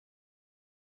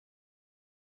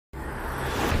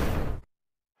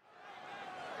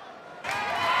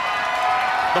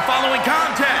The following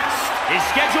contest is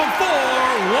scheduled for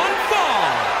one fall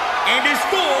and is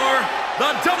for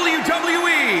the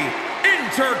WWE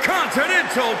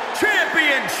Intercontinental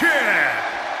Championship.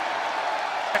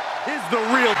 Is the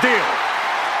real deal.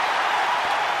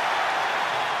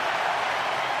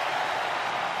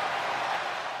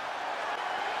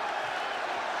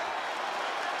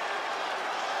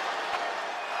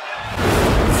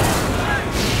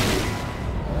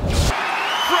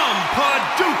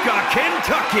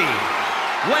 Kentucky,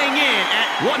 weighing in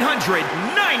at 190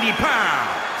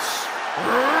 pounds,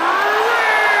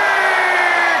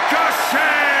 Ricochet!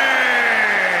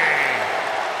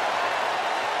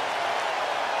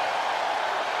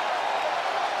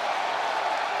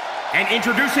 And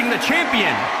introducing the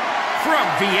champion from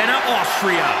Vienna,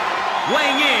 Austria,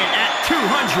 weighing in at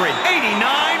 289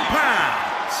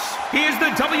 pounds, he is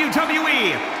the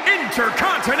WWE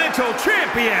Intercontinental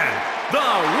Champion, the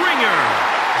Ringer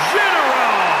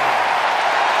General!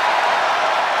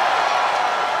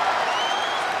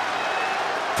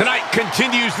 Tonight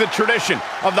continues the tradition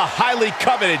of the highly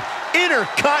coveted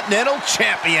Intercontinental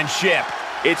Championship.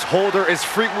 Its holder is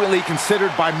frequently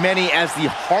considered by many as the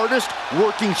hardest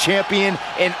working champion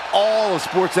in all of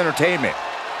sports entertainment.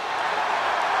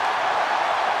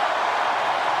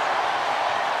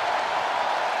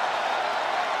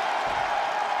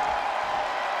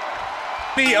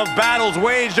 Of battles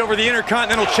waged over the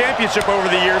Intercontinental Championship over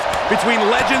the years between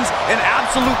legends and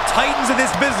absolute titans of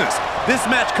this business. This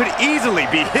match could easily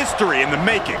be history in the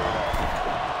making.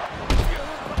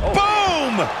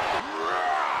 Boom!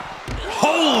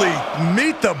 Holy,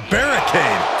 meet the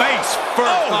barricade. Face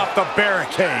first off the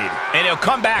barricade. And he'll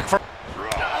come back for...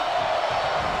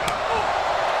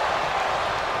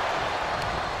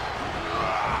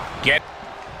 Get...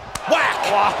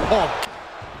 Whack! Wow.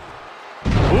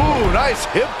 Ooh, nice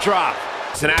hip drop.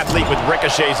 It's an athlete with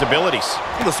Ricochet's abilities.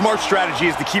 The smart strategy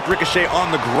is to keep Ricochet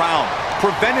on the ground,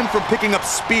 prevent him from picking up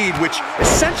speed, which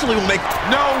essentially will make...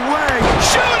 No way!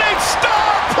 Shooting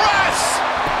star press!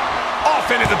 Off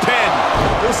into the pin.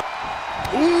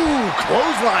 Ooh,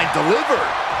 clothesline delivered.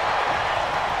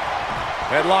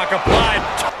 Headlock applied.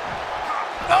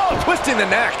 Oh, twisting the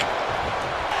neck.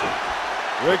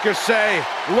 Ricochet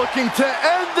looking to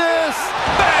end this.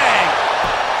 Bang!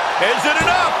 Is it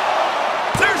enough?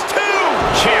 There's two!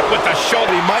 Champ with the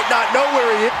shoulder. He might not know where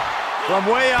he is. From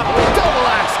way up, double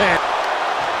axe hand.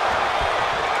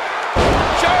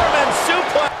 German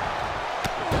suplex.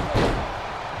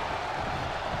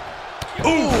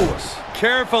 Ooh!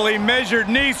 Carefully measured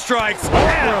knee strikes.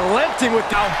 Relenting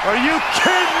with... Are you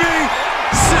kidding me?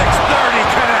 630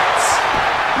 connects.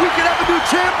 We could have a new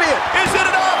champion. Is it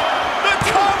enough? The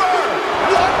cover!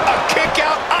 What a kick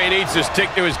out. He needs to stick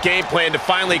to his game plan to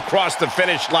finally cross the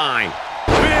finish line.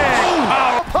 Big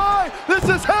power. High. This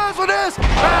is hazardous.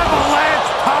 Avalanche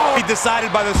power. He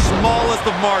decided by the smallest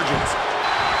of margins.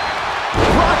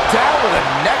 Brought down with a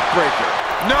neck breaker.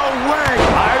 No way.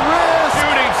 High risk.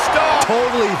 Shooting star.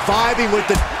 Totally vibing with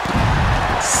the...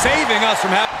 Saving us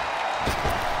from having...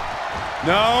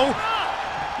 No.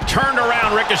 Turned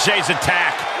around Ricochet's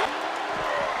attack.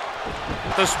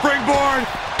 The springboard.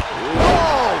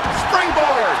 Whoa!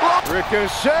 Springboard!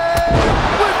 Ricochet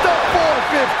with the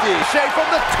 450. Ricochet from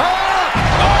the top.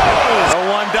 Oh!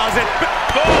 No one does it.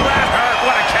 Oh, that hurt.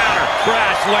 What a counter.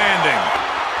 Crash landing.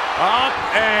 Up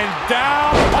and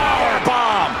down. Power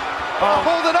bomb.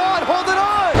 Hold it on. Hold it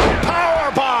on.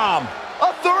 Power bomb.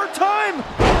 A third time.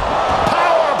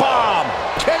 Power bomb.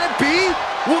 Can it be?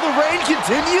 Will the reign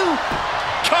continue?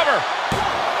 Cover.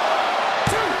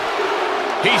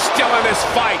 He's still in this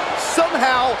fight.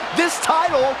 Somehow, this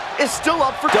title is still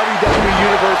up for... WWE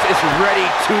Universe is ready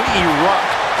to erupt.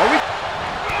 Are we...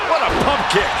 What a pump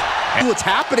kick. What's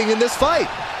happening in this fight?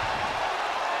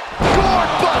 Gourd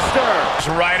Buster! It's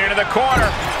right into the corner.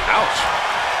 Ouch.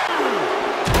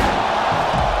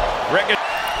 Ricochet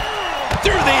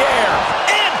Through the air.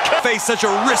 And face such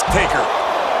a risk taker.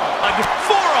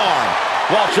 Forearm.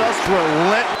 While just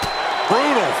relent...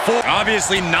 Brutal for...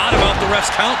 Obviously not about the ref's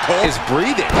count, Cole. Is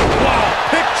breathing. Wow,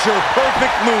 picture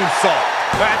perfect moonsault.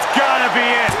 That's gotta be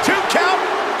it. 2 count.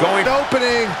 Going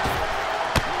opening.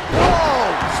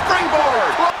 Whoa, springboard.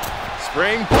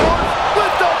 Springboard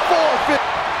with the 450.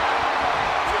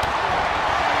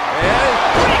 And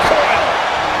recoil.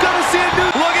 Gonna see a new...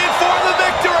 Looking for the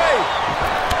victory.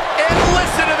 And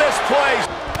listen to this place.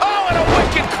 Oh, and a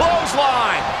wicked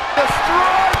clothesline. The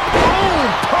strike. Boom,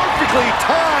 perfectly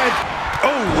timed. Oh,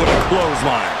 what a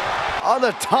clothesline. On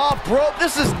the top rope.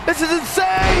 This is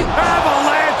insane.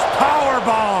 Avalanche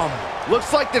powerbomb.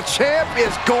 Looks like the champ is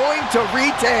going to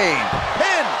retain.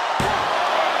 Pin.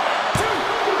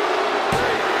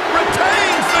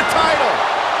 Retains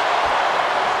title.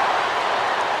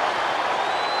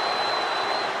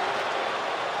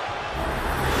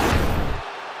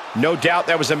 No doubt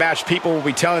that was a match people will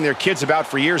be telling their kids about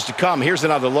for years to come. Here's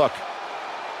another look.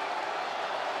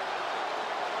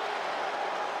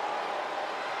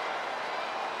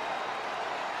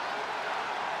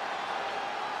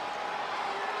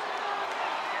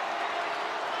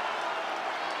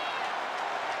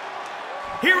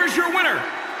 Here is your winner,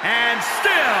 and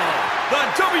still the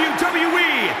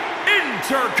WWE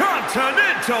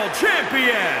Intercontinental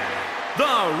Champion,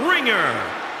 the Ringer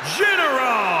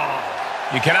General.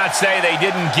 You cannot say they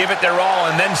didn't give it their all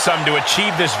and then some to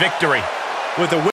achieve this victory. With a